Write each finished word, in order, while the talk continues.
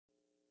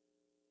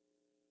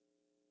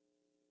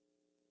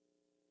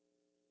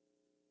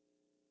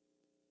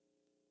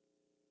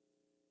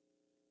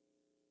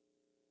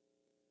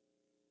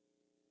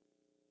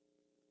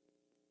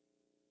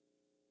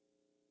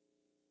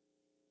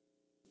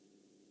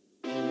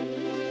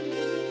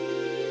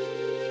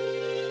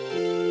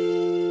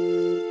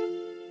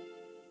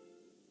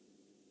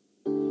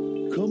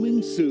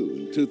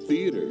soon to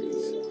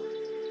theaters.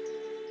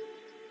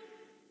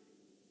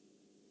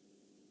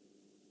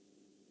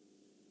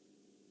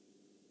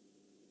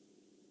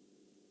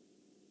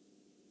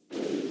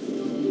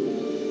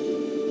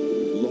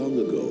 Long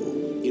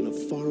ago, in a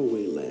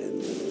faraway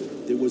land,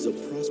 there was a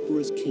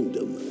prosperous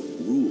kingdom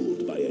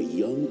ruled by a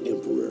young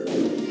emperor.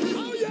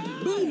 Oh, yeah!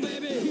 Boom,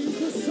 baby!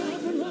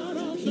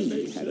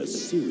 He had a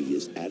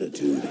serious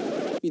attitude.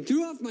 You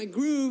threw off my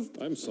groove.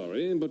 I'm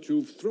sorry, but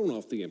you've thrown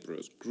off the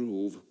Emperor's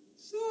groove.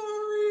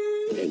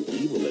 Sorry. An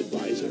evil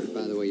advisor.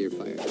 By the way, you're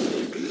fired.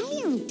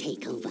 I'll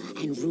take over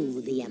and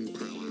rule the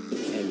empire.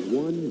 And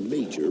one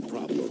major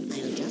problem.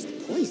 I'll just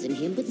poison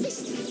him with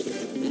this.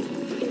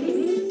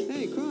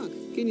 Hey, Kronk,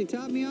 can you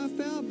top me off,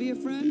 pal? Be a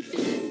friend?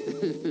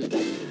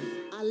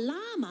 A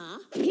llama?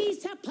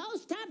 He's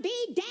supposed to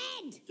be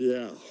dead!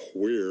 Yeah,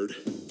 weird.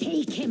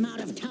 Take him out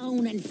of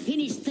town and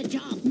finish the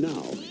job.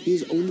 Now,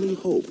 his only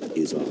hope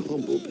is a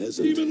humble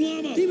peasant. Demon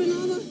llama! Demon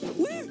llama?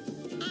 Where?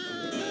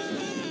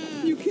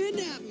 You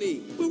kidnapped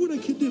me. Why would I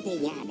kidnap a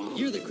llama?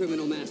 You're the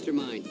criminal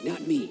mastermind,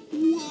 not me.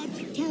 What?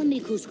 Tell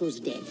me Cusco's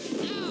dead.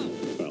 Ow!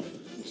 Well,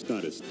 it's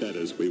not as dead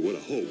as we would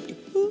have hoped.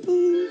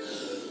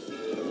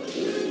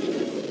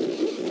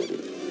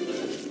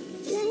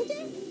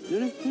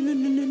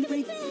 No,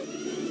 wait.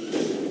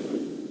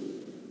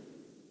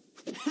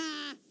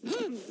 Ha!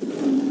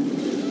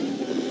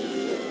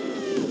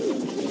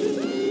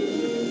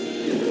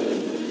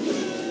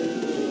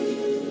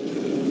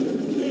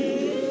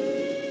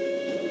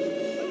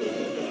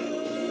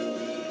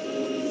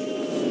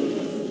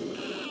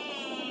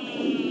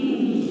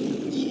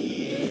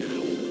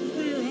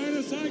 Your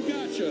Highness, I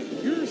gotcha.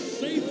 You're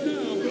safe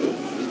now.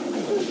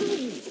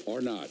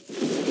 Or not.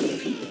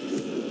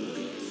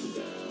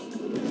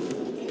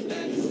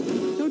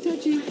 Don't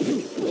touch him.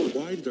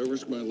 Why did I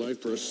risk my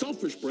life for a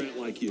selfish brat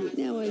like you?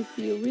 Now I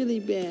feel really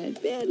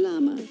bad. Bad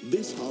llama.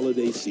 This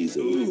holiday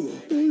season,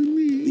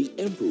 the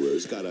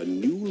Emperor's got a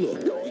new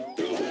look,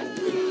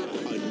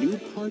 a new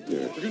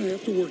partner, We're gonna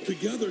have to work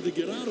together to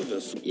get out of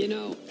this. You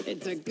know,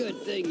 it's a good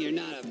thing you're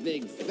not a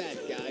big fat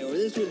guy, or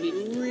this would be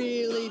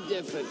really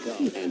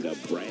difficult. and a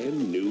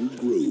brand new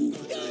groove.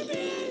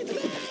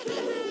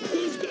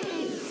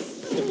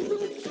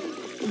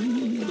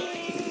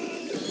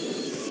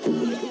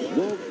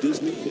 Walt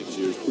Disney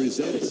Pictures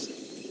presents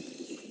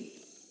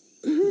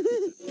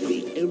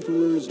The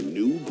Emperor's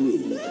New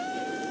Groove.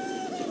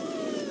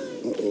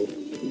 Uh-oh.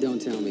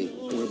 Don't tell me.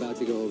 We're about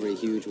to go over a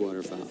huge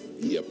waterfall.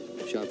 Yep,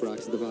 Sharp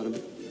rocks at the bottom.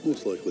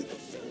 most likely.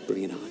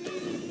 Bring it on.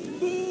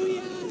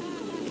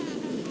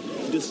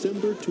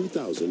 December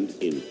 2000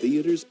 in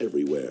theaters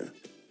everywhere.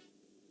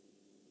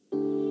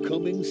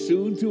 Coming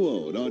soon to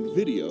own on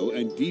video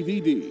and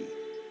DVD.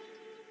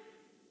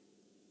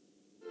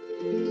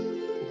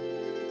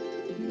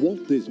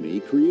 Walt Disney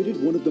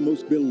created one of the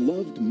most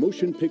beloved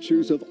motion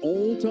pictures of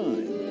all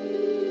time.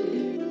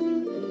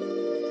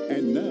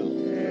 And now,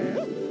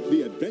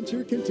 the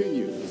adventure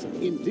continues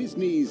in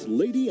Disney's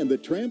Lady and the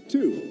Tramp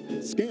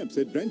 2, Scamp's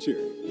Adventure.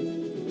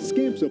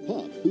 Scamp's a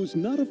pup who's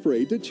not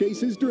afraid to chase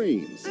his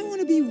dreams. I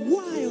want to be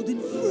wild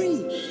and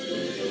free.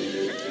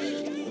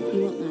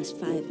 You won't last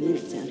 5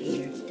 minutes out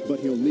here.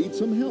 But he'll need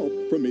some help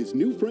from his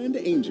new friend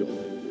Angel,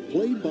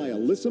 played by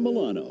Alyssa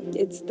Milano.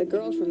 It's the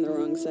girl from the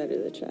wrong side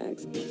of the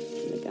tracks,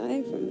 the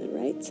guy from the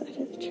right side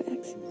of the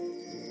tracks.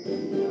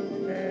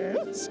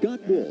 Scott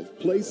Wolf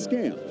plays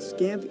Scamp.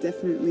 Scamp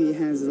definitely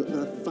has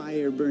a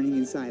fire burning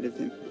inside of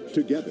him.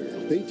 Together,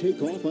 they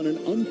take off on an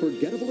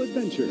unforgettable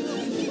adventure.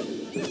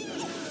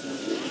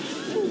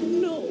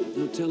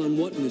 No telling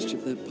what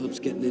mischief that pup's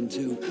getting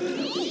into.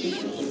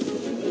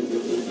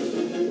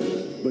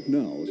 But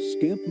now,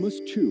 Scamp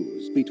must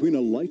choose between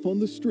a life on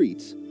the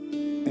streets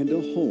and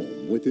a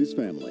home with his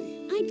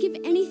family. I'd give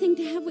anything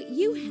to have what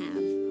you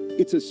have.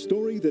 It's a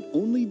story that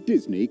only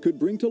Disney could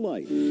bring to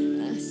life.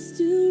 I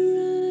still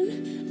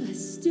run, I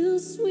still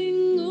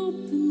swing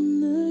open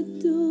the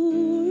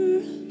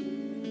door.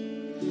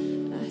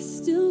 I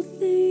still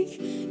think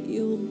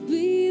you'll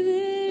be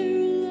there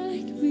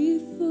like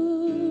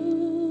before.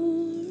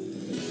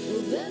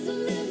 Well, there's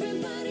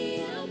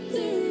everybody out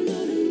there,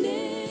 but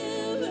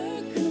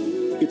never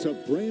come It's a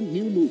brand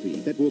new movie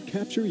that will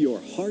capture your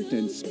heart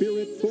and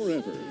spirit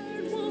forever.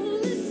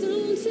 won't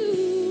listen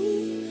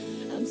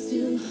to. I'm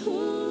still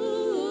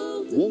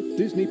holding. Walt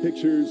Disney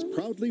Pictures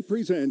proudly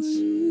presents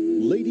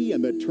Lady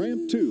and the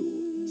Tramp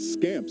 2,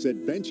 Scamp's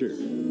Adventure.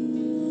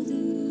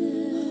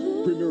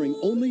 Premiering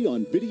only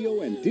on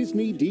video and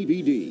Disney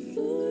DVD.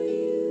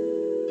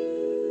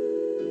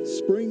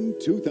 Spring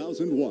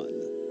 2001.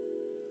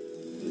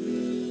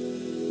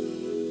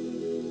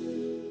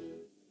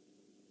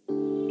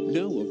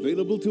 Now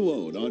available to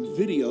own on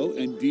video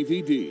and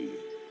DVD.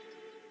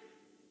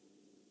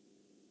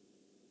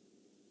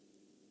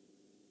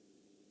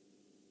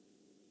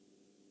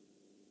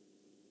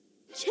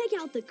 Check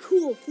out the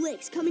cool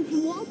flicks coming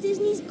from Walt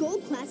Disney's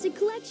Gold Classic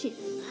Collection.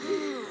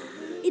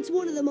 It's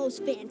one of the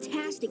most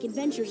fantastic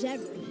adventures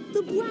ever.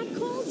 The Black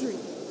Cauldron.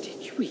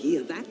 Did you you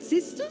hear that,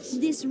 sisters?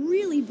 This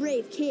really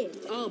brave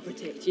kid I'll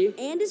protect you.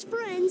 and his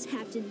friends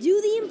have to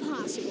do the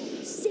impossible.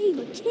 Save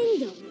a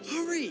kingdom.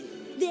 Hurry!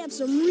 They have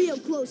some real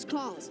close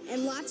calls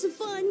and lots of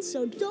fun,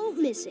 so don't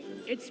miss it.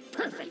 It's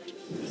perfect.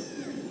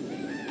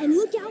 And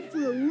look out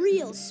for a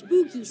real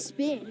spooky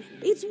spin.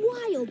 It's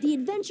wild, the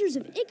adventures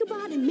of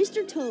Ichabod and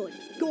Mr. Toad.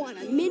 Go on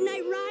a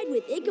midnight ride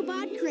with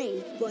Ichabod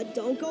Crane, but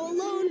don't go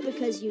alone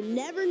because you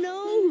never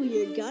know who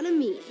you're gonna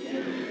meet.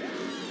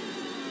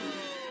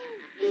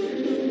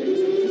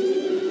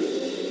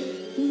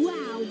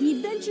 Wow, the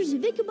adventures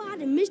of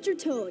Ichabod and Mr.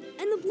 Toad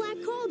and the Black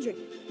Cauldron.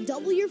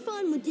 Double your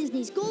fun with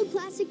Disney's Gold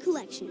Classic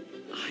Collection.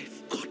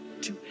 I've got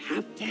to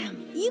have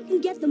them. You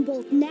can get them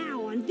both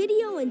now on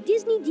video and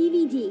Disney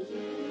DVD.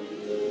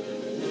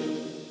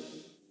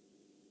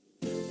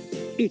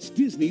 It's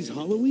Disney's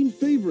Halloween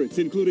favorites,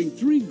 including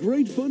 3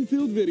 great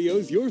fun-filled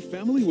videos your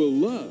family will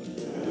love.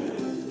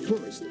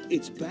 First,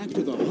 it's back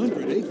to the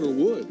 100-acre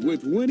wood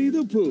with Winnie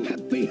the Pooh.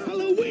 Happy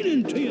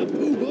Halloween to you,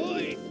 Pooh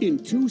Boy!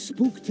 In 2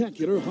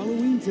 spooktacular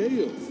Halloween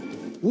tales.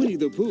 Winnie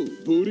the Pooh,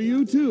 Pooh to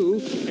You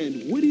Too,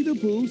 and Winnie the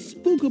Pooh,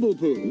 Spookable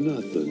Pooh.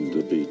 Nothing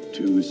to be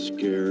too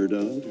scared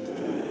of.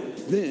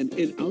 Then,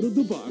 in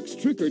Out-of-the-Box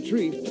Trick or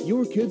Treat,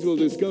 your kids will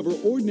discover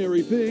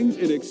ordinary things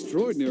in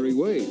extraordinary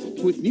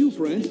ways with new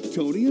friends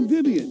Tony and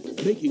Vivian,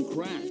 making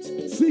crafts,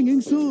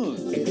 singing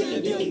songs,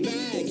 grab your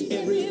bag,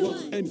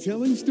 everyone, and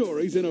telling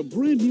stories in a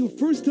brand new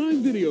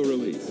first-time video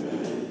release.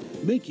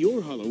 Make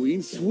your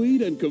Halloween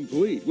sweet and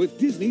complete with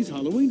Disney's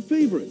Halloween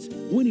favorites.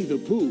 Winnie the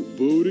Pooh,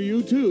 Boo to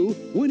You Too,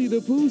 Winnie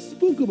the Pooh,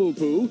 Spookable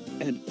Pooh,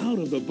 and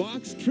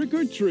Out-of-the-Box Trick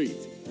or Treat.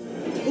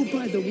 Oh,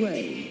 by the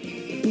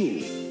way,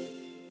 Pooh.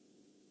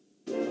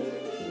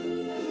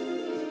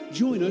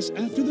 Join us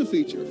after the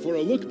feature for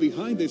a look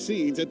behind the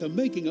scenes at the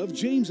making of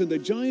James and the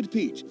Giant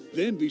Peach.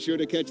 Then be sure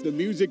to catch the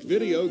music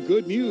video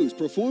Good News,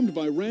 performed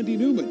by Randy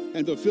Newman,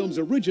 and the film's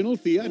original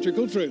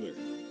theatrical trailer.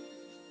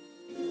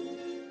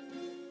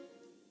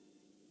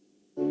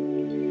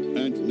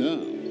 And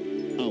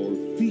now,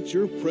 our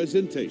feature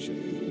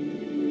presentation.